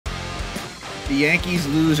the Yankees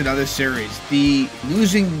lose another series. The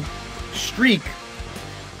losing streak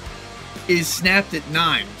is snapped at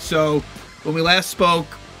 9. So when we last spoke,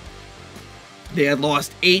 they had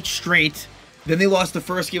lost 8 straight. Then they lost the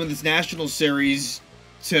first game of this National Series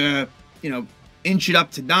to, inch it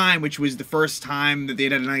up to 9, which was the first time that they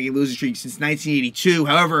had a 9-game losing streak since 1982.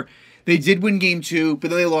 However, they did win Game 2, but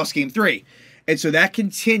then they lost Game 3. And so that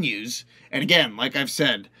continues. And again, like I've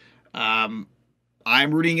said, I'm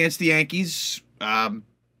rooting against the Yankees.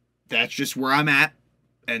 That's just where I'm at.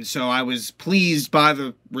 And so I was pleased by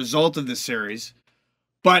the result of this series.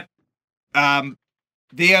 But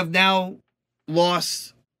they have now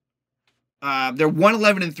lost. They're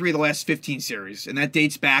 1-11-3 the last 15 series, and that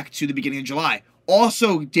dates back to the beginning of July.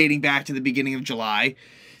 Also dating back to the beginning of July,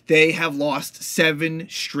 they have lost 7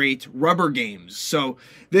 straight rubber games. So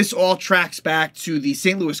this all tracks back to the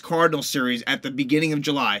St. Louis Cardinals series at the beginning of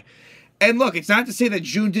July. And look, it's not to say that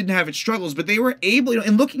June didn't have its struggles, but they were able,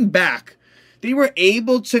 and looking back, they were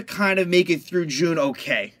able to kind of make it through June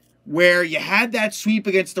okay. Where you had that sweep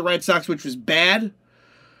against the Red Sox, which was bad,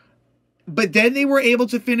 but then they were able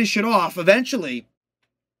to finish it off eventually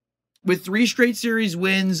with 3 straight series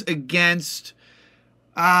wins against,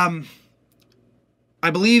 I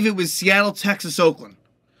believe it was Seattle, Texas, Oakland.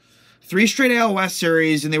 3 straight AL West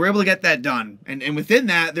series, and they were able to get that done. And within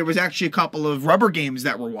that, there was actually a couple of rubber games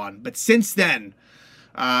that were won. But since then,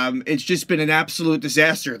 it's just been an absolute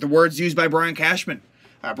disaster. The words used by Brian Cashman,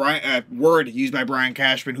 word used by Brian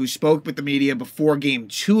Cashman, who spoke with the media before Game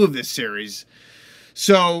 2 of this series.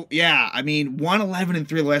 So, yeah, 1-11-3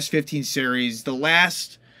 the last 15 series. The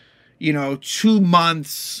last, 2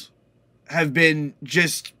 months have been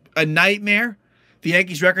just a nightmare. The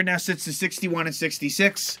Yankees' record now sits to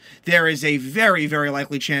 61-66. There is a very, very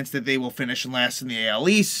likely chance that they will finish last in the AL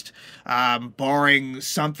East, barring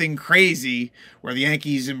something crazy where the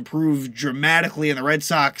Yankees improve dramatically and the Red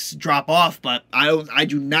Sox drop off. But I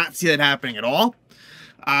do not see that happening at all.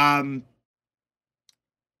 A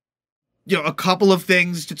couple of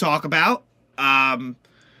things to talk about.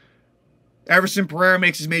 Everson Pereira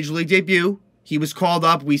makes his major league debut. He was called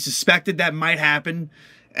up. We suspected that might happen.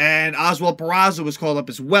 And Oswald Peraza was called up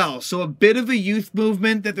as well. So a bit of a youth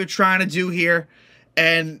movement that they're trying to do here.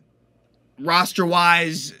 And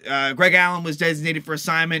roster-wise, Greg Allen was designated for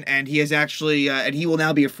assignment, and he has actually, and he will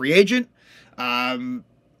now be a free agent.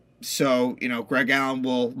 So, Greg Allen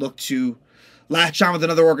will look to latch on with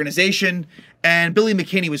another organization. And Billy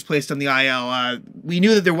McKinney was placed on the IL. We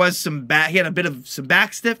knew that there was he had a bit of some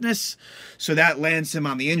back stiffness, so that lands him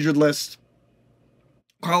on the injured list.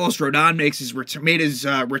 Carlos Rodon made his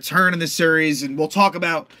return in this series, and we'll talk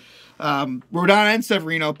about Rodon and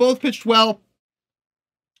Severino. Both pitched well.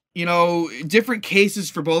 Different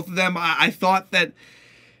cases for both of them. I thought that,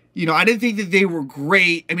 I didn't think that they were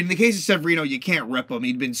great. In the case of Severino, you can't rip him.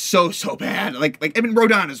 He'd been so bad.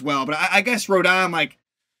 Rodon as well, but I guess Rodon,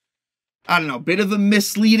 I don't know, bit of a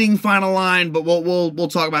misleading final line, but we'll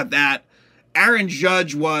talk about that. Aaron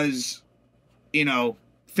Judge was,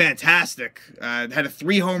 fantastic. Had a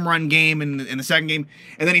 3 home run game in the second game,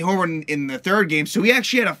 and then he home run in the third game. So he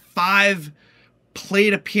actually had a 5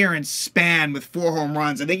 plate appearance span with 4 home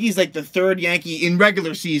runs. I think he's like the 3rd Yankee in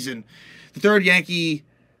regular season, the 3rd Yankee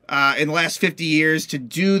in the last 50 years to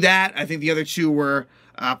do that. I think the other 2 were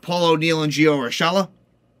Paul O'Neill and Gio Urshela.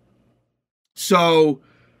 So,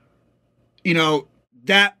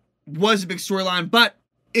 that was a big storyline, but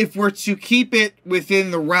if we're to keep it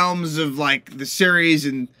within the realms of the series,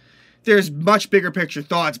 and there's much bigger picture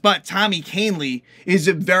thoughts, but Tommy Kahnle is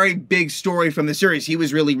a very big story from the series. He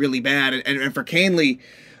was really, really bad, and for Kahnle,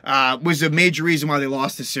 was a major reason why they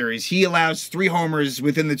lost the series. He allows 3 homers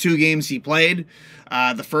within the 2 games he played.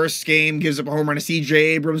 The first game gives up a home run to C.J.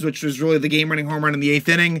 Abrams, which was really the game-winning home run in the 8th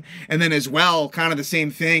inning, and then as well, kind of the same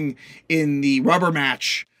thing in the rubber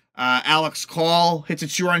match. Alex Call hits a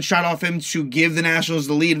 2-run shot off him to give the Nationals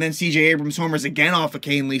the lead, and then C.J. Abrams homers again off of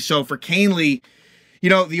Kahnle. So for Kahnle,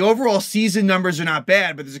 the overall season numbers are not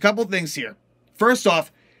bad, but there's a couple of things here. First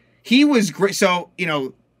off, he was great. So,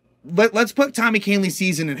 let's put Tommy Kahnle's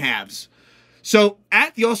season in halves. So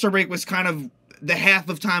at the All-Star break was kind of the half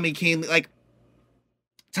of Tommy Kahnle.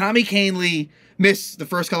 Tommy Kahnle missed the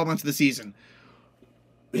first couple months of the season.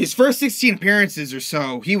 His first 16 appearances or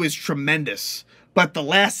so, he was tremendous. But the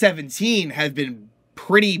last 17 have been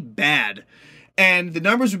pretty bad. And the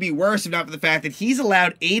numbers would be worse if not for the fact that he's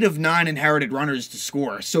allowed 8 of 9 inherited runners to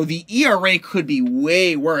score. So the ERA could be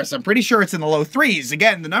way worse. I'm pretty sure it's in the low 3s.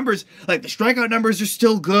 Again, the numbers, the strikeout numbers are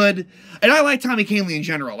still good. And I like Tommy Kahnle in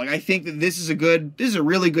general. I think that this is a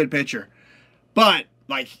really good pitcher. But,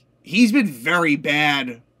 he's been very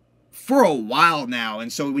bad for a while now.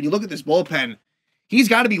 And so when you look at this bullpen, he's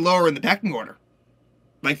got to be lower in the pecking order.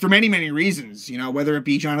 Like, for many, many reasons, you know, whether it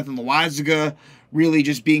be Jonathan Loáisiga really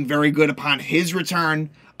just being very good upon his return.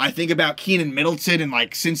 I think about Keenan Middleton, and,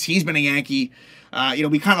 like, since he's been a Yankee, you know,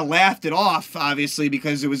 we kind of laughed it off, obviously,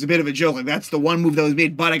 because it was a bit of a joke. Like, that's the one move that was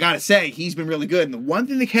made. But I got to say, he's been really good. And the one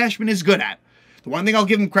thing that Cashman is good at, the one thing I'll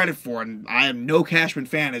give him credit for, and I am no Cashman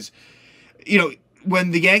fan, is, you know,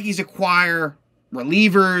 when the Yankees acquire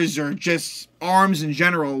relievers or just arms in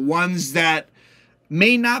general, ones that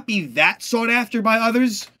may not be that sought after by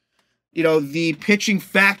others, you know, the pitching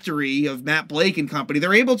factory of Matt Blake and company,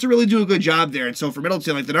 they're able to really do a good job there. And so for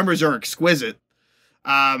Middleton, like, the numbers are exquisite.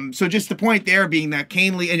 So just the point there being that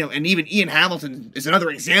Kahnle, you know, and even Ian Hamilton is another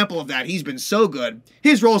example of that. He's been so good.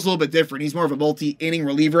 His role is a little bit different. He's more of a multi-inning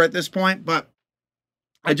reliever at this point, but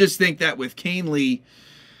I just think that with Kahnle,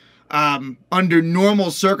 under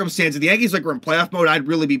normal circumstances, the Yankees, like, were in playoff mode, I'd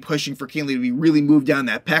really be pushing for Kahnle to be really moved down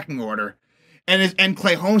that pecking order. And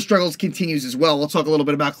Clay Holmes' struggles continues as well. We'll talk a little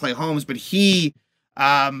bit about Clay Holmes, but he,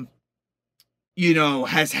 you know,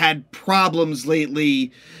 has had problems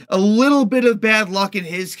lately. A little bit of bad luck in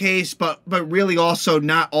his case, but really also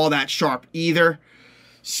not all that sharp either.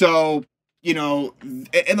 So, you know,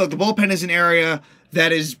 and look, the bullpen is an area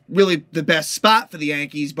that is really the best spot for the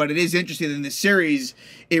Yankees, but it is interesting that in this series,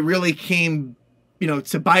 it really came, you know,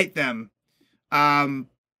 to bite them.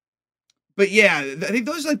 But yeah, I think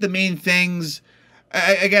those are, like, the main things.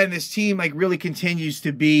 Again, this team, like, really continues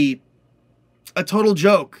to be a total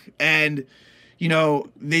joke. And, you know,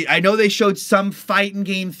 I know they showed some fight in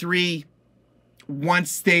Game 3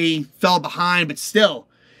 once they fell behind, but still,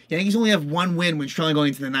 Yankees only have one win when trailing going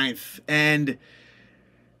into the ninth. And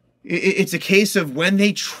it's a case of when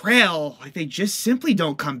they trail, like, they just simply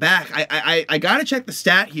don't come back. I got to check the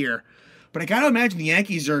stat here, but I got to imagine the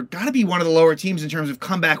Yankees are got to be one of the lower teams in terms of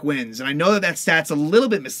comeback wins. And I know that stat's a little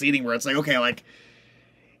bit misleading, where it's like, okay, like,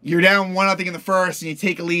 you're down 1-0 in the first and you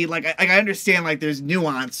take a lead. Like, I understand, like, there's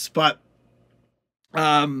nuance, but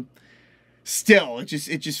still, it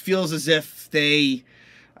just feels as if they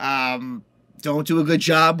don't do a good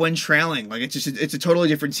job when trailing. Like, it's a totally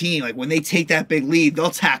different team. Like, when they take that big lead,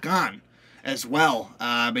 they'll tack on as well.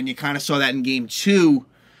 And you kind of saw that in Game 2.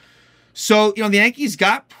 So, you know, the Yankees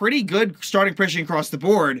got pretty good starting pitching across the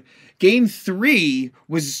board. Game 3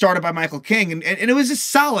 was started by Michael King, and it was a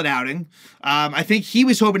solid outing. I think he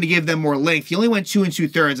was hoping to give them more length. He only went 2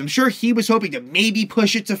 2/3. I'm sure he was hoping to maybe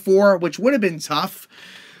push it to 4, which would have been tough.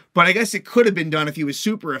 But I guess it could have been done if he was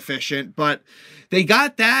super efficient. But they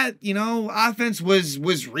got that. You know, offense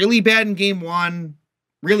was really bad in Game 1,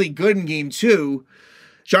 really good in Game 2.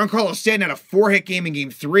 Giancarlo Stanton had a 4-hit game in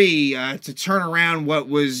Game 3 to turn around what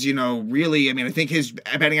was, you know, really, I mean, I think his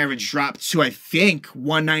batting average dropped to, I think,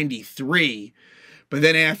 193. But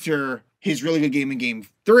then after his really good game in Game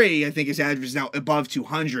 3, I think his average is now above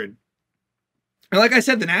 200. And like I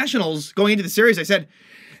said, the Nationals, going into the series, I said,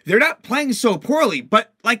 they're not playing so poorly,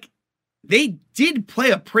 but, like, they did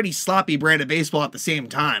play a pretty sloppy brand of baseball at the same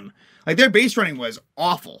time. Like, their base running was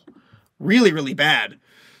awful. Really, really bad.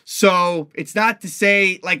 So it's not to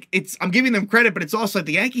say, like, I'm giving them credit, but it's also like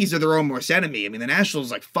the Yankees are their own worst enemy. I mean, the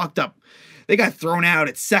Nationals, like, fucked up. They got thrown out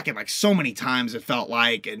at second, like, so many times it felt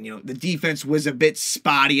like. And, you know, the defense was a bit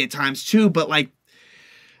spotty at times too. But, like,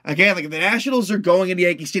 again, like, the Nationals are going into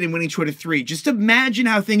Yankee Stadium winning 2-3. Just imagine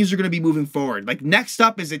how things are going to be moving forward. Like, next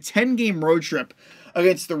up is a 10-game road trip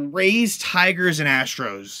against the Rays, Tigers, and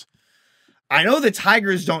Astros. I know the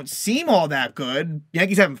Tigers don't seem all that good.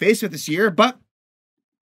 Yankees haven't faced it this year, but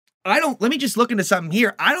let me just look into something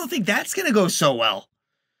here. I don't think that's going to go so well.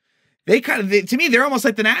 To me, they're almost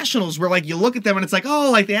like the Nationals, where, like, you look at them and it's like,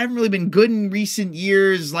 oh, like, they haven't really been good in recent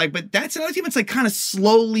years. Like, but that's another team that's, like, kind of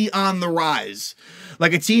slowly on the rise.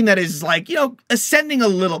 Like, a team that is, like, you know, ascending a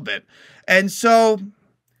little bit. And so,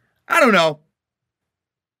 I don't know.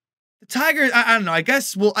 The Tigers, I don't know. I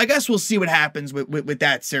guess we'll see what happens with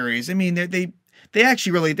that series. I mean, they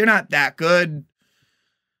actually really, they're not that good.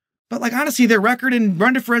 But, like, honestly, their record and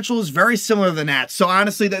run differential is very similar to the Nats. So,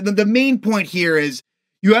 honestly, the main point here is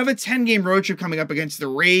you have a 10-game road trip coming up against the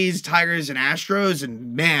Rays, Tigers, and Astros.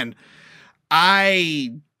 And, man,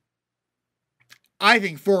 I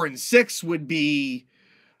think 4-6 would be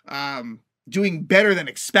doing better than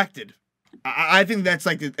expected. I think that's,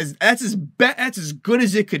 like, that's as good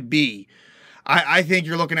as it could be. I think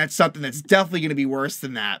you're looking at something that's definitely going to be worse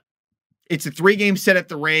than that. It's a 3-game set at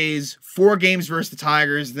the Rays, 4 games versus the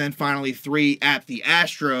Tigers, and then finally 3 at the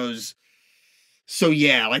Astros. So,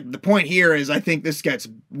 yeah, like, the point here is I think this gets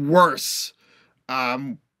worse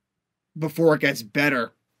before it gets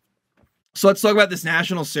better. So let's talk about this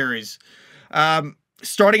National Series.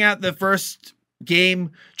 starting out the first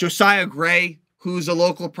game, Josiah Gray, who's a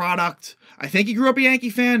local product. I think he grew up a Yankee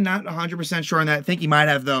fan. Not 100% sure on that. I think he might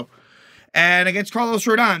have, though. And against Carlos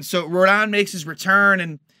Rodon. So Rodon makes his return.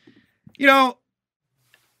 And,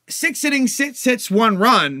 6 innings, 6 hits, 1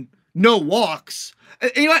 run, no walks.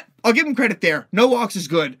 You know what? I'll give him credit there. No walks is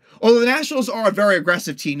good. Although the Nationals are a very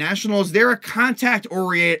aggressive team. Nationals, they're a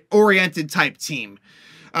contact-oriented type team.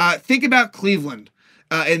 Think about Cleveland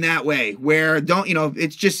in that way, where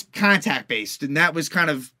it's just contact-based. And that was kind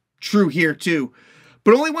of true here, too.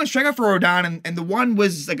 But only 1 strikeout for Rodon, and the one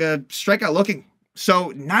was like a strikeout looking.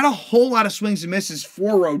 So not a whole lot of swings and misses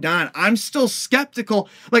for Rodon. I'm still skeptical,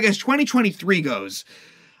 as 2023 goes.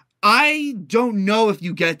 I don't know if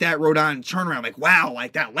you get that Rodon turnaround. Wow,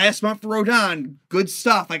 that last month for Rodon, good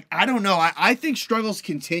stuff. I don't know. I think struggles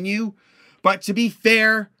continue. But to be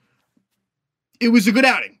fair, it was a good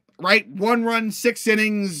outing, right? 1 run, 6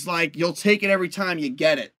 innings. You'll take it every time you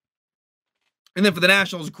get it. And then for the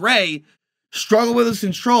Nationals, Gray struggled with his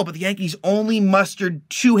control, but the Yankees only mustered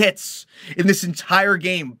 2 hits in this entire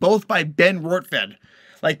game, both by Ben Rortvedt.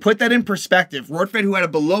 Put that in perspective. Rortvedt, who had a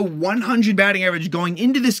below 100 batting average going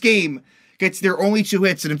into this game, gets their only 2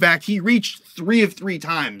 hits. And in fact, he reached 3 of 3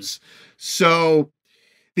 times. So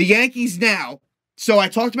the Yankees now, so I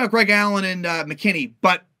talked about Greg Allen and McKinney,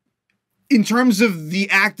 but in terms of the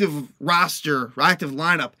active roster, active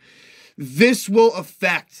lineup, this will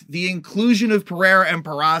affect the inclusion of Pereira and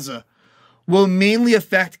Peraza will mainly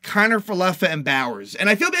affect Kahnle and Bowers. And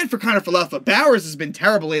I feel bad for Kahnle. Bowers has been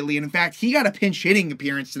terrible lately, and in fact, he got a pinch hitting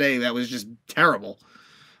appearance today that was just terrible.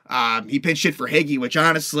 He pinch hit for Higgy, which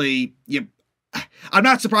honestly, I'm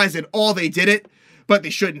not surprised at all they did it, but they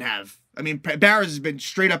shouldn't have. I mean, Bowers has been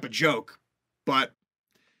straight up a joke. But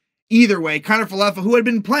either way, Kahnle, who had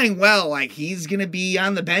been playing well, he's going to be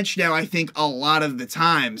on the bench now, I think, a lot of the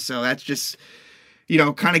time. So that's just,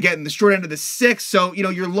 kind of getting the short end of the stick. So,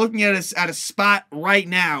 you're looking at a spot right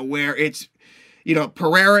now where it's,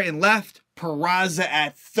 Pereira in left, Peraza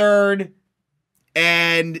at third,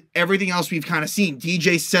 and everything else we've kind of seen.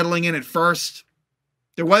 DJ settling in at first.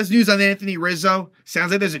 There was news on Anthony Rizzo.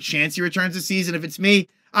 Sounds like there's a chance he returns this season. If it's me,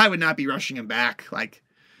 I would not be rushing him back.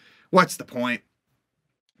 What's the point?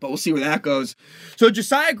 But we'll see where that goes. So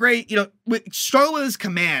Josiah Gray, struggled with his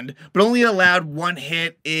command, but only allowed 1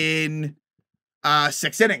 hit in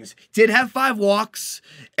 6 innings. Did have 5 walks,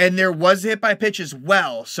 and there was a hit by pitch as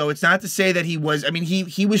well. So it's not to say that he was,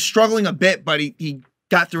 he was struggling a bit, but he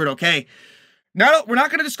got through it okay. Now, we're not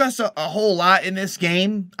going to discuss a whole lot in this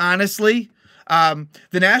game, honestly. The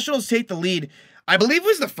Nationals take the lead. I believe it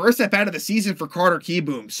was the first at-bat of the season for Carter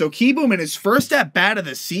Kieboom. So Kieboom in his first at-bat of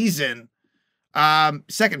the season,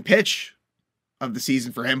 second pitch of the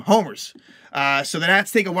season for him, homers. So the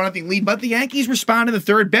Nats take a 1-0 lead, but the Yankees respond in the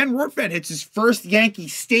third. Ben Rortvedt hits his first Yankee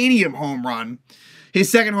Stadium home run. His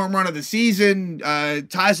second home run of the season,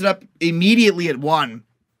 ties it up immediately at 1.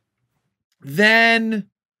 Then,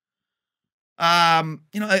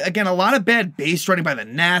 again, a lot of bad base running by the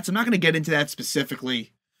Nats. I'm not going to get into that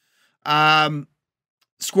specifically.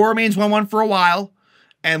 Score remains 1-1 for a while.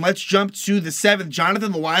 And let's jump to the 7th.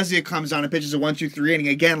 Jonathan Loaisiga comes on and pitches a 1-2-3 inning.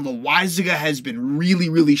 Again, Loaisiga has been really,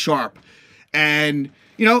 really sharp. And,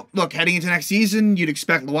 look, heading into next season, you'd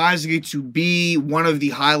expect Loaisiga to be one of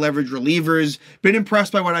the high-leverage relievers. Been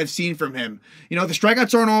impressed by what I've seen from him. The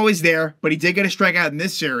strikeouts aren't always there, but he did get a strikeout in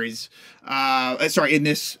this series. In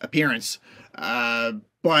this appearance.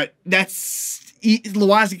 But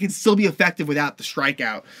Loaisiga can still be effective without the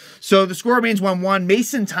strikeout. So the score remains 1-1.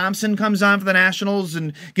 Mason Thompson comes on for the Nationals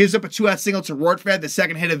and gives up a 2-out single to Rortvedt, the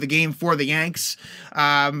second hit of the game for the Yanks.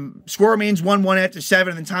 Score remains 1-1 after 7,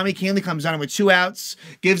 and then Tommy Kahnle comes on with 2 outs,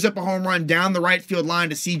 gives up a home run down the right field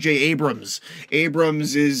line to C.J. Abrams.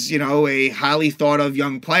 Abrams is, a highly thought of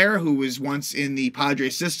young player who was once in the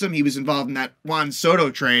Padres system. He was involved in that Juan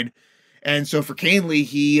Soto trade. And so for Kahnle,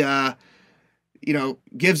 he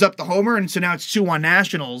gives up the homer, and so now it's 2-1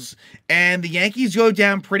 Nationals, and the Yankees go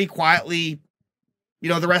down pretty quietly,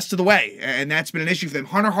 the rest of the way, and that's been an issue for them.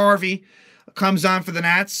 Hunter Harvey comes on for the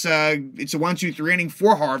Nats. It's a 1-2-3 inning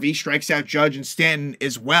for Harvey, strikes out Judge and Stanton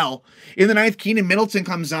as well. In the 9th, Keenan Middleton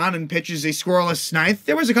comes on and pitches a scoreless 9th.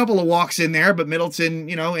 There was a couple of walks in there, but Middleton,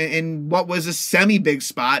 in what was a semi-big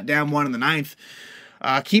spot, down 1 in the 9th,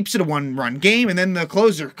 keeps it a 1-run game, and then the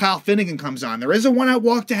closer, Kyle Finnegan, comes on. There is a 1-out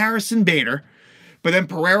walk to Harrison Bader. But then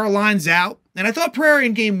Pereira lines out. And I thought Pereira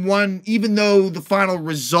in game 1, even though the final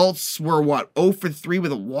results were, 0 for 3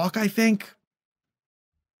 with a walk, I think?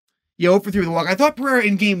 Yeah, 0 for 3 with a walk. I thought Pereira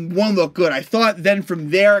in game 1 looked good. I thought then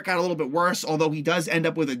from there it got a little bit worse, although he does end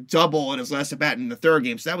up with a double in his last at-bat in the third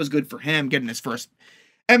game. So that was good for him, getting his first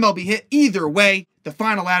MLB hit. Either way, the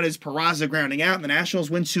final out is Peraza grounding out, and the Nationals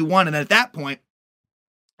win 2-1. And at that point,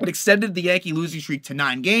 it extended the Yankee losing streak to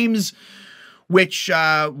 9 games, which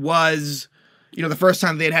was, the first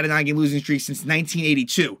time they had a 9-game losing streak since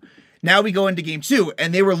 1982. Now we go into game 2,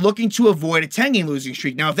 and they were looking to avoid a 10-game losing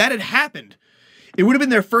streak. Now, if that had happened, it would have been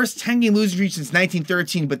their first 10-game losing streak since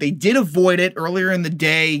 1913, but they did avoid it. Earlier in the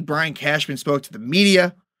day, Brian Cashman spoke to the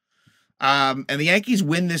media, and the Yankees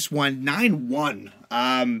win this one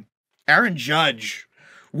 9-1. Aaron Judge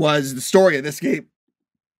was the story of this game.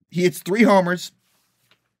 He hits 3 homers,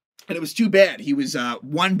 and it was too bad. He was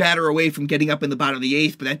one batter away from getting up in the bottom of the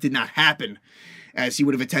 8th, but that did not happen, as he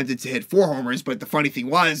would have attempted to hit 4 homers. But the funny thing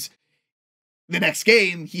was, the next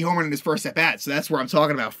game, he homered in his first at-bat, so that's where I'm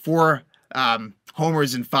talking about. 4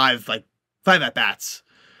 homers and 5 at-bats,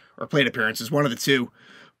 or plate appearances, one of the two.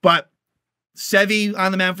 But Sevy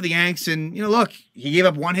on the mound for the Yanks, and, look, he gave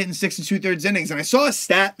up 1 hit in 6 2/3 innings, and I saw a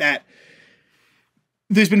stat that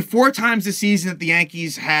there's been 4 times this season that the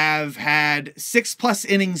Yankees have had 6+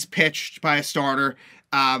 innings pitched by a starter,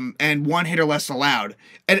 and 1 hit or less allowed.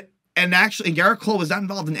 And actually, Garrett Cole was not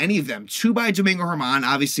involved in any of them. 2 by Domingo Germán,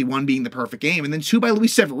 obviously 1 being the perfect game, and then 2 by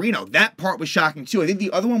Luis Severino. That part was shocking too. I think the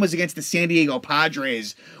other one was against the San Diego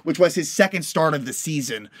Padres, which was his second start of the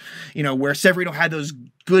season, where Severino had those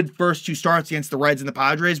good first 2 starts against the Reds and the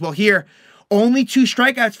Padres. Well, here, only 2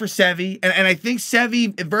 strikeouts for Sevy, and I think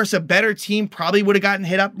Sevy versus a better team probably would have gotten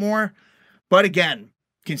hit up more. But again,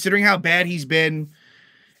 considering how bad he's been,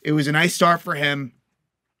 it was a nice start for him.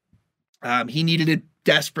 He needed it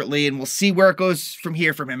desperately, and we'll see where it goes from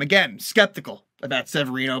here from him. Again, skeptical about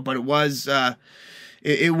Severino, but it was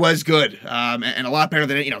good, and a lot better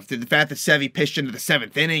than the fact that Sevy pitched into the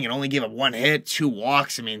 7th inning and only gave up 1 hit, 2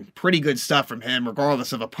 walks. I mean, pretty good stuff from him,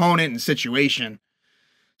 regardless of opponent and situation.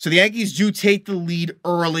 So the Yankees do take the lead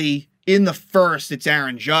early in the first. It's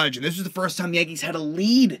Aaron Judge, and this was the first time the Yankees had a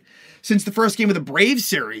lead since the first game of the Braves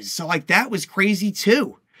series. So that was crazy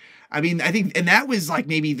too. I mean, I think, and that was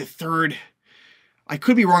maybe the 3rd. I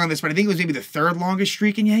could be wrong on this, but I think it was maybe the 3rd longest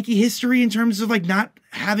streak in Yankee history in terms of not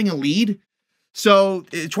having a lead. So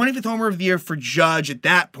 25th homer of the year for Judge at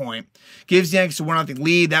that point gives the Yankees a 1-0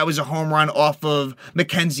 lead. That was a home run off of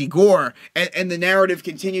Mackenzie Gore. And the narrative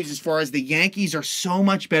continues as far as the Yankees are so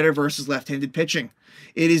much better versus left-handed pitching.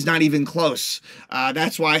 It is not even close.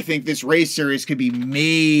 That's why I think this Rays series could be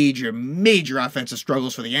major offensive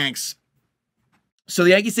struggles for the Yanks. So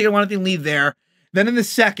the Yankees take a 1-0 lead there. Then in the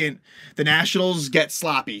second, the Nationals get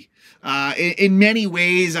sloppy. In many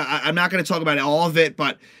ways, I'm not going to talk about all of it,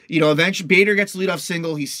 but, eventually Bader gets a leadoff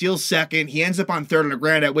single. He steals second. He ends up on third on a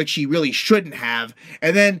ground at which he really shouldn't have.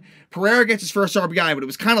 And then Pereira gets his first RBI, but it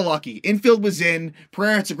was kind of lucky. Infield was in.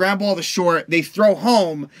 Pereira hits a ground ball to short. They throw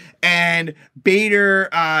home, and Bader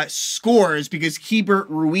scores because Keibert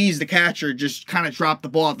Ruiz, the catcher, just kind of dropped the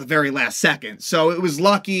ball at the very last second. So it was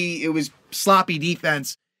lucky. It was sloppy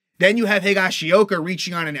defense. Then you have Higashioka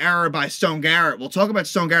reaching on an error by Stone Garrett. We'll talk about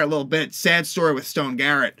Stone Garrett a little bit. Sad story with Stone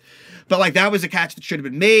Garrett. But that was a catch that should have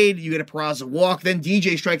been made. You get a Peraza walk. Then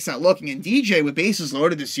DJ strikes out looking. And DJ, with bases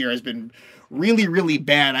loaded this year, has been really, really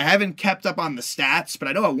bad. I haven't kept up on the stats, but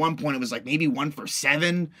I know at one point it was maybe 1 for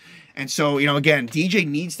 7. And so, again, DJ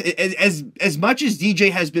needs to, as much as DJ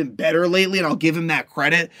has been better lately, and I'll give him that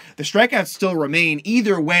credit, the strikeouts still remain.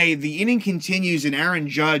 Either way, the inning continues, and Aaron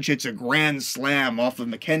Judge hits a grand slam off of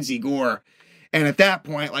Mackenzie Gore. And at that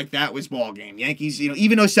point, that was ball game. Yankees,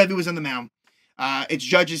 even though Sevy was on the mound, it's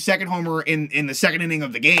Judge's second homer in the second inning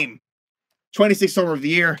of the game. 26th homer of the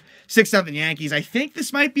year, 6-0 Yankees. I think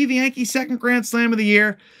this might be the Yankees' second grand slam of the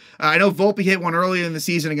year. I know Volpe hit one earlier in the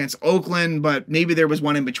season against Oakland, but maybe there was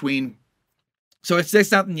one in between. So it's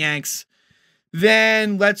 6-0 Yanks.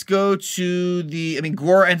 Then let's go to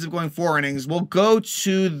Gore ends up going 4 innings. We'll go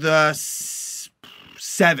to the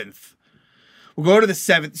 7th. We'll go to the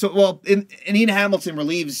 7th. So, and Ian Hamilton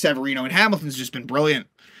relieves Severino, and Hamilton's just been brilliant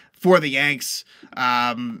for the Yanks.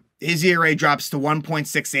 His ERA drops to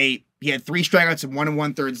 1.68. He had 3 strikeouts in 1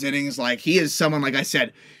 1/3 innings. He is someone, like I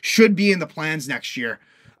said, should be in the plans next year.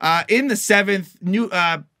 In the 7th,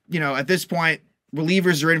 at this point,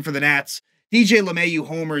 relievers are in for the Nats. DJ LeMahieu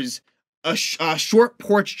homers a short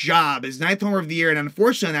porch job, his 9th homer of the year, and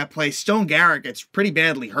unfortunately on that play, Stone Garrett gets pretty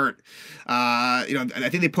badly hurt. I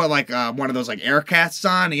think they put one of those air casts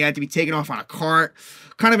on. He had to be taken off on a cart.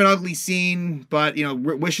 Kind of an ugly scene, but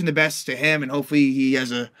wishing the best to him, and hopefully he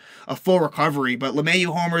has a full recovery. But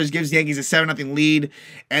LeMahieu homers, gives the Yankees a 7-0 lead,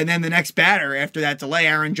 and then the next batter after that delay,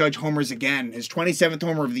 Aaron Judge homers again, his 27th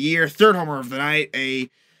homer of the year, 3rd homer of the night,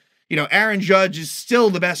 a Aaron Judge is still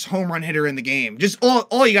the best home run hitter in the game. Just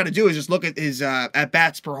all you got to do is just look at his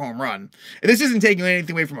at-bats per home run. And this isn't taking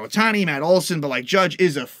anything away from Ohtani, Matt Olson, but like Judge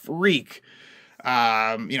is a freak,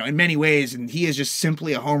 in many ways, and he is just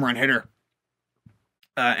simply a home run hitter.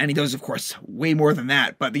 And he does, of course, way more than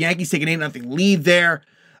that. But the Yankees take an 8-0 lead there.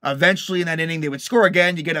 Eventually, in that inning, they would score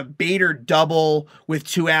again. You get a Bader double with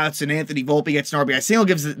 2 outs, and Anthony Volpe gets an RBI single,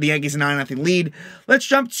 gives the Yankees a 9-0 lead. Let's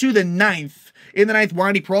jump to the 9th. In the 9th,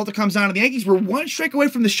 Wandy Peralta comes on, and the Yankees were 1 strike away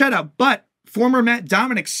from the shutout, but former Met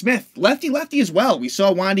Dominic Smith, lefty as well. We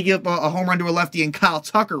saw Wandy give a home run to a lefty and Kyle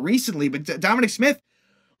Tucker recently, but Dominic Smith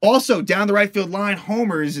also down the right field line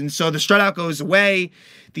homers, and so the shutout goes away.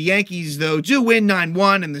 The Yankees, though, do win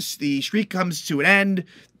 9-1, and the streak comes to an end,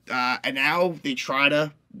 and now they try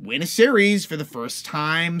to win a series for the first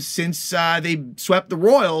time since they swept the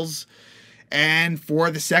Royals, and for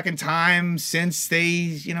the second time since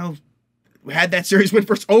they, had that series win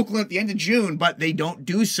versus Oakland at the end of June, but they don't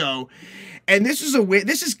do so. And this is a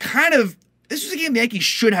game the Yankees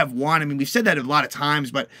should have won. I mean, we've said that a lot of times,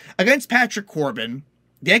 but against Patrick Corbin,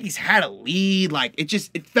 the Yankees had a lead. Like, it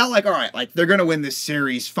felt like, all right, like they're going to win this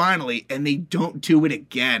series finally, and they don't do it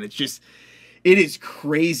again. It is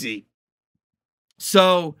crazy.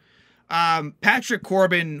 So, Patrick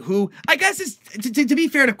Corbin, who I guess is, to be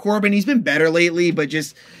fair to Corbin, he's been better lately, but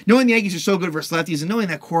just knowing the Yankees are so good versus lefties and knowing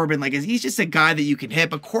that Corbin, he's just a guy that you can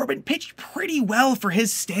hit, but Corbin pitched pretty well for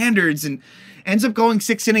his standards and ends up going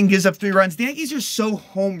 6 innings, gives up 3 runs. The Yankees are so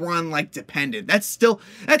home run dependent. That's the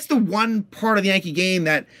one part of the Yankee game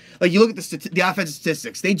that, you look at the offensive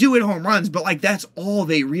statistics, they do hit home runs, but that's all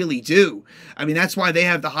they really do. I mean, that's why they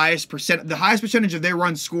have the highest percentage of their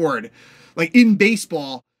runs scored, in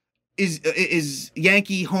baseball, is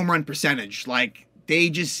Yankee home run percentage. They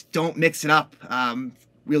just don't mix it up,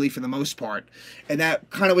 really, for the most part. And that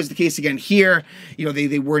kind of was the case again here.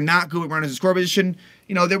 They were not good with runners in score position.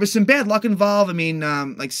 There was some bad luck involved. I mean,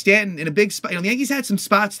 Stanton in a big spot. The Yankees had some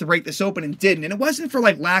spots to break this open and didn't. And it wasn't for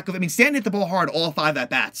lack of, Stanton hit the ball hard all 5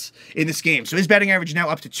 at-bats in this game. So his batting average now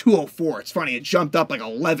up to 204. It's funny, it jumped up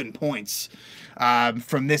 11 points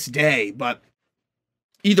from this day. But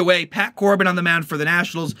either way, Pat Corbin on the mound for the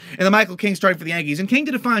Nationals, and then Michael King starting for the Yankees. And King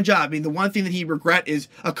did a fine job. The one thing that he'd regret is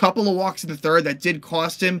a couple of walks in the third that did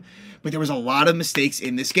cost him, but there was a lot of mistakes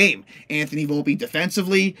in this game. Anthony Volpe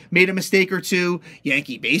defensively made a mistake or two.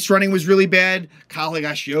 Yankee base running was really bad. Kyle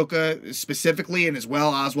Higashioka specifically, and as well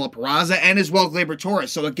Oswald Peraza, and as well Gleyber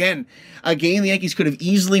Torres. So again, a game the Yankees could have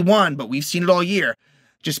easily won, but we've seen it all year.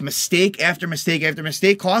 Just mistake after mistake after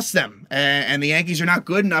mistake costs them. And the Yankees are not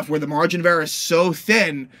good enough where the margin of error is so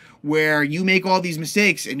thin where you make all these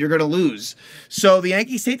mistakes and you're going to lose. So the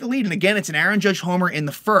Yankees take the lead. And again, it's an Aaron Judge homer in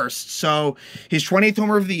the first. So his 20th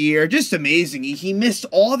homer of the year, just amazing. He missed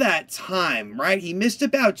all that time, right? He missed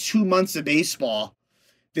about 2 months of baseball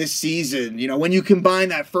this season. When you combine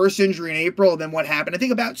that first injury in April and then what happened, I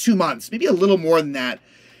think about 2 months, maybe a little more than that.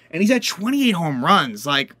 And he's at 28 home runs.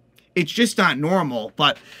 It's just not normal,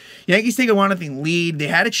 but Yankees take a 1-0 lead. They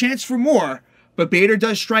had a chance for more, but Bader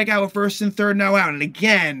does strike out with first and third now out. And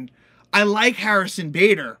again, I like Harrison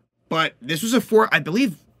Bader, but this was a 4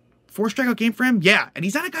 strikeout game for him. Yeah, and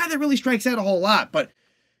he's not a guy that really strikes out a whole lot, but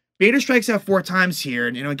Bader strikes out 4 times here.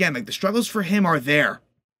 And, again, the struggles for him are there.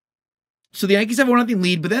 So the Yankees have a 1-0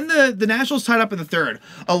 lead, but then the Nationals tied up in the third.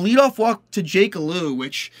 A leadoff walk to Jake Alou,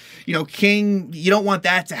 which, King, you don't want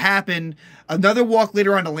that to happen. Another walk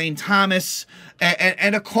later on to Lane Thomas,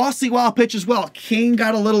 and a costly wild pitch as well. King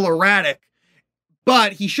got a little erratic,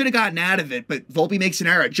 but he should have gotten out of it, but Volpe makes an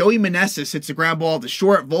error. Joey Meneses hits a ground ball to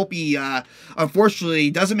short. Volpe, unfortunately,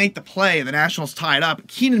 doesn't make the play, and the Nationals tie it up.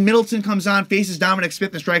 Keenan Middleton comes on, faces Dominic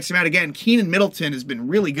Smith, and strikes him out again. Keenan Middleton has been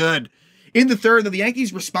really good. In the third, the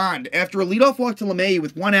Yankees respond. After a leadoff walk to LeMay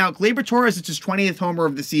with 1 out, Gleyber Torres, it's his 20th homer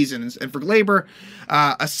of the season. And for Gleyber,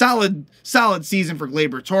 a solid season for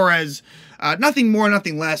Gleyber Torres. Nothing more,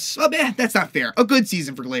 nothing less. Oh, man, that's not fair. A good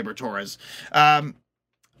season for Gleyber Torres.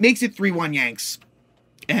 Makes it 3-1 Yanks.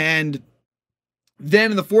 And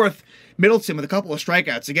then in the fourth, Middleton with a couple of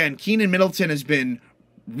strikeouts. Again, Keenan Middleton has been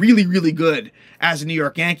really, really good as a New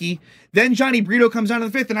York Yankee. Then Johnny Brito comes on in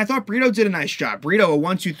the fifth, and I thought Brito did a nice job. Brito, a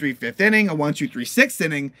 1-2-3 fifth inning, a 1-2-3 6th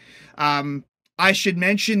inning. I should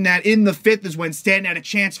mention that in the fifth is when Stanton had a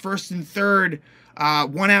chance first and third,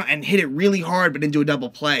 1 out, and hit it really hard, but didn't do a double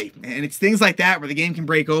play. And it's things like that where the game can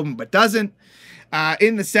break open, but doesn't.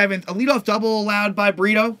 In the seventh, a leadoff double allowed by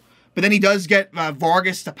Brito, but then he does get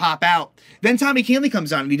Vargas to pop out. Then Tommy Kahnle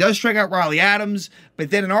comes on, and he does strike out Riley Adams, but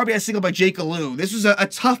then an RBI single by Jake Alou. This was a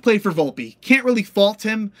tough play for Volpe. Can't really fault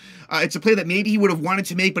him. It's a play that maybe he would have wanted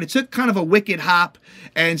to make, but it took kind of a wicked hop,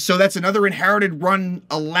 and so that's another inherited run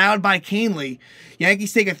allowed by Kahnle.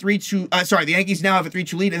 Yankees take a 3-2, the Yankees now have a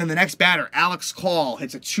 3-2 lead, and then the next batter, Alex Kahnle,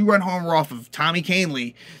 hits a 2-run homer off of Tommy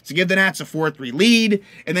Kahnle to give the Nats a 4-3 lead,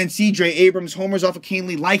 and then C.J. Abrams homers off of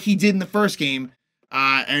Kahnle like he did in the first game,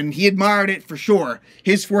 and he admired it for sure.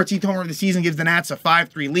 His 14th homer of the season gives the Nats a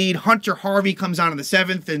 5-3 lead. Hunter Harvey comes on in the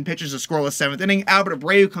 7th and pitches a scoreless 7th inning. Albert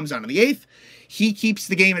Abreu comes on in the 8th. He keeps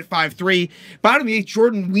the game at 5-3. Bottom of the 8th,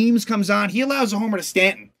 Jordan Weems comes on. He allows a homer to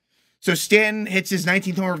Stanton. So Stanton hits his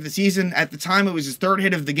 19th homer of the season. At the time, it was his 3rd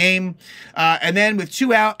hit of the game. And then with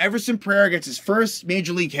 2 out, Everson Pereira gets his first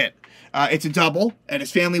major league hit. It's a double, and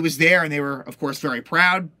his family was there, and they were, of course, very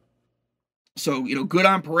proud. So, good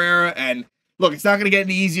on Pereira. And look, it's not going to get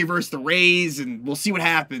any easier versus the Rays, and we'll see what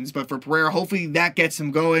happens. But for Pereira, hopefully that gets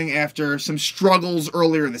him going after some struggles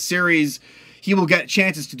earlier in the series. He will get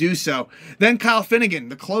chances to do so. Then Kyle Finnegan,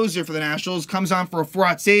 the closer for the Nationals, comes on for a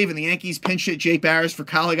 4-out save, and the Yankees pinch hit Jake Bauers for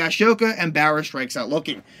Kyle Higashioka, and Bauers strikes out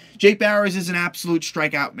looking. Jake Bauers is an absolute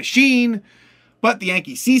strikeout machine, but the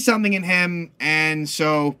Yankees see something in him, and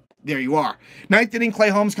so there you are. 9th inning, Clay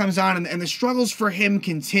Holmes comes on, and the struggles for him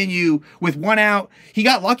continue with 1 out. He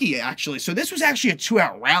got lucky, actually. So this was actually a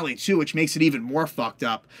 2-out rally, too, which makes it even more fucked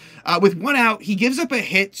up. With 1 out, he gives up a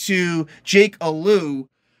hit to Jake Alou,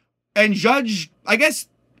 and Judge, I guess,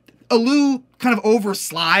 Alou kind of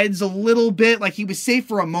overslides a little bit. Like, he was safe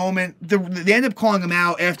for a moment. They end up calling him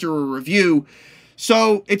out after a review.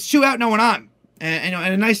 So it's 2 out, no one on. And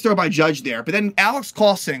a nice throw by Judge there. But then Alex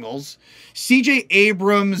Kahnle singles. C.J.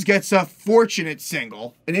 Abrams gets a fortunate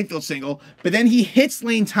single, an infield single. But then he hits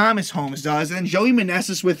Lane Thomas, Holmes does. And then Joey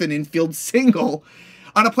Meneses with an infield single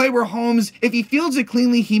on a play where Holmes, if he fields it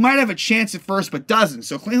cleanly, he might have a chance at first, but doesn't.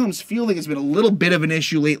 So Clay Holmes' fielding has been a little bit of an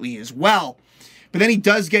issue lately as well. But then he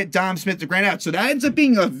does get Dom Smith to ground out. So that ends up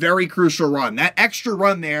being a very crucial run. That extra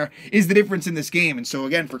run there is the difference in this game. And so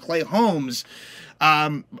again, for Clay Holmes,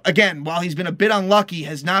 again, while he's been a bit unlucky,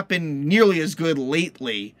 has not been nearly as good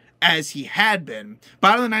lately as he had been.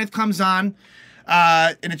 Bottom of the 9th comes on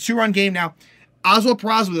in a 2-run game now. Oswald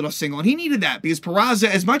Peraza with a little single, and he needed that because Peraza,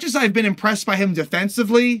 as much as I've been impressed by him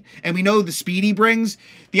defensively, and we know the speed he brings,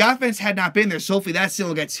 the offense had not been there, so hopefully that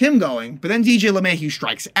single gets him going. But then DJ LeMahieu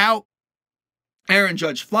strikes out. Aaron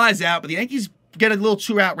Judge flies out, but the Yankees get a little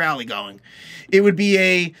 2-out rally going. It would be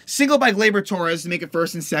a single by Gleyber Torres to make it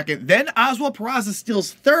 1st and 2nd. Then Oswald Peraza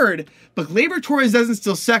steals 3rd, but Gleyber Torres doesn't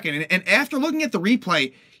steal 2nd. And after looking at the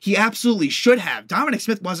replay, he absolutely should have. Dominic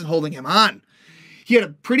Smith wasn't holding him on. He had a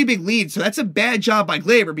pretty big lead, so that's a bad job by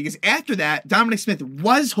Gleyber because after that, Dominic Smith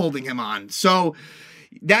was holding him on. So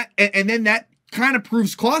that, and then that kind of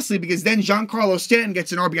proves costly because then Giancarlo Stanton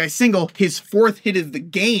gets an RBI single, his 4th hit of the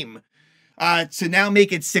game, to now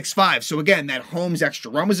make it 6-5. So again, that Holmes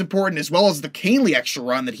extra run was important as well as the Kahnle extra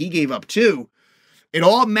run that he gave up too. It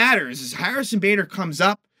all matters as Harrison Bader comes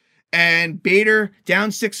up and Bader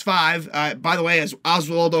down 6-5. By the way, as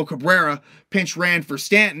Oswaldo Cabrera pinch ran for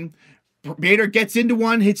Stanton, Bader gets into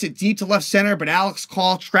one, hits it deep to left center, but Alex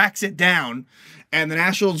Kahnle tracks it down, and the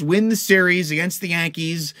Nationals win the series against the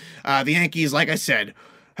Yankees. The Yankees, like I said,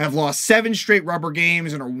 have lost 7 straight rubber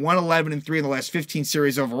games and are 1-11-3 in the last 15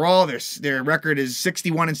 series overall. Their record is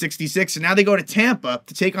 61-66, and now they go to Tampa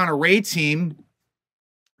to take on a Ray team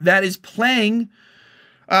that is playing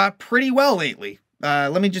pretty well lately.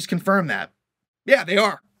 Let me just confirm that. Yeah, they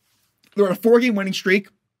are. They're on a 4-game winning streak.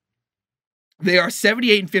 They are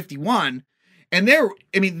 78-51, and they're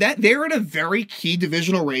in a very key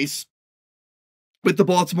divisional race with the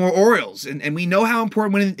Baltimore Orioles, and we know how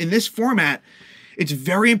important in this format. It's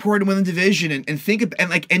very important to win the division and if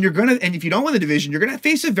you don't win the division, you're gonna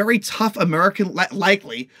face a very tough American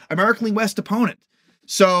League West opponent.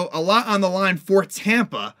 So a lot on the line for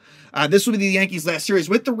Tampa. This will be the Yankees' last series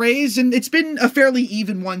with the Rays, and it's been a fairly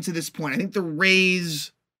even one to this point. I think the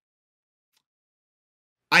Rays.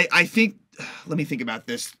 I think. Let me think about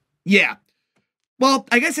this. Yeah. Well,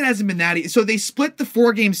 I guess it hasn't been that easy. So they split the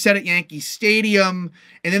 4-game set at Yankee Stadium,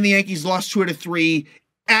 and then the Yankees lost 2 out of 3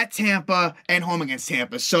 at Tampa and home against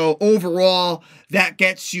Tampa. So overall, that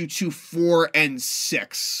gets you to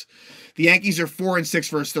 4-6. The Yankees are 4-6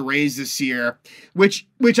 versus the Rays this year, which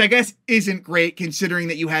I guess isn't great considering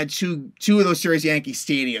that you had two of those series at Yankee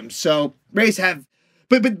Stadium. So Rays have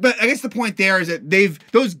But I guess the point there is that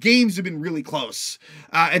those games have been really close.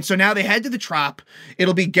 And so now they head to the Trop.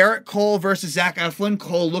 It'll be Garrett Cole versus Zach Eflin.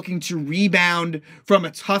 Cole looking to rebound from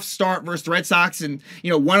a tough start versus the Red Sox. And,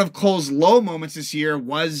 one of Cole's low moments this year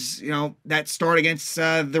was, that start against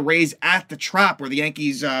the Rays at the Trop where the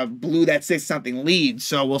Yankees blew that 6-0 lead.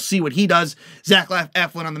 So we'll see what he does. Zach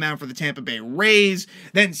Eflin on the mound for the Tampa Bay Rays.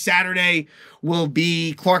 Then Saturday will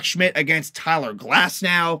be Clark Schmidt against Tyler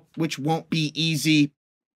Glasnow, which won't be easy.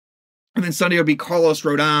 And then Sunday will be Carlos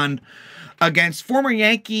Rodon against former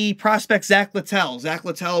Yankee prospect Zach Littell. Zach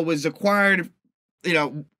Littell was acquired,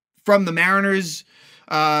 from the Mariners,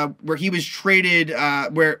 where he was traded,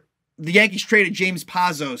 where the Yankees traded James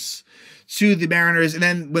Pazos to the Mariners. And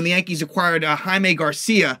then when the Yankees acquired Jaime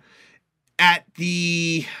Garcia at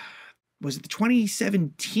was it the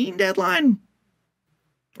 2017 deadline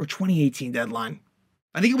or 2018 deadline?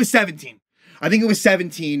 I think it was 17.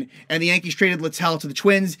 And the Yankees traded Littell to the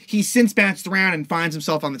Twins. He's since bounced around and finds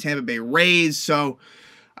himself on the Tampa Bay Rays, so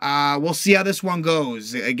we'll see how this one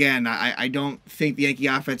goes. Again, I don't think the Yankee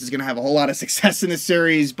offense is going to have a whole lot of success in this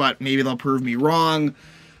series, but maybe they'll prove me wrong.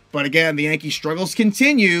 But again, the Yankee struggles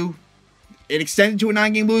continue. It extended to a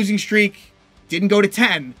 9-game losing streak, didn't go to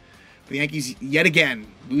 10. The Yankees, yet again,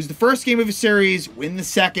 lose the first game of a series, win the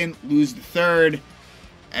second, lose the third,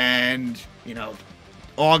 and,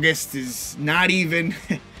 August is not even.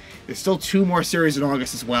 There's still 2 more series in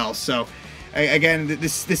August as well. So, again, the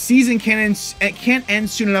season can't end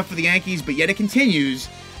soon enough for the Yankees, but yet it continues.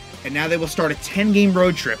 And now they will start a 10-game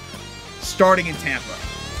road trip starting in Tampa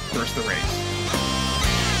versus the Rays.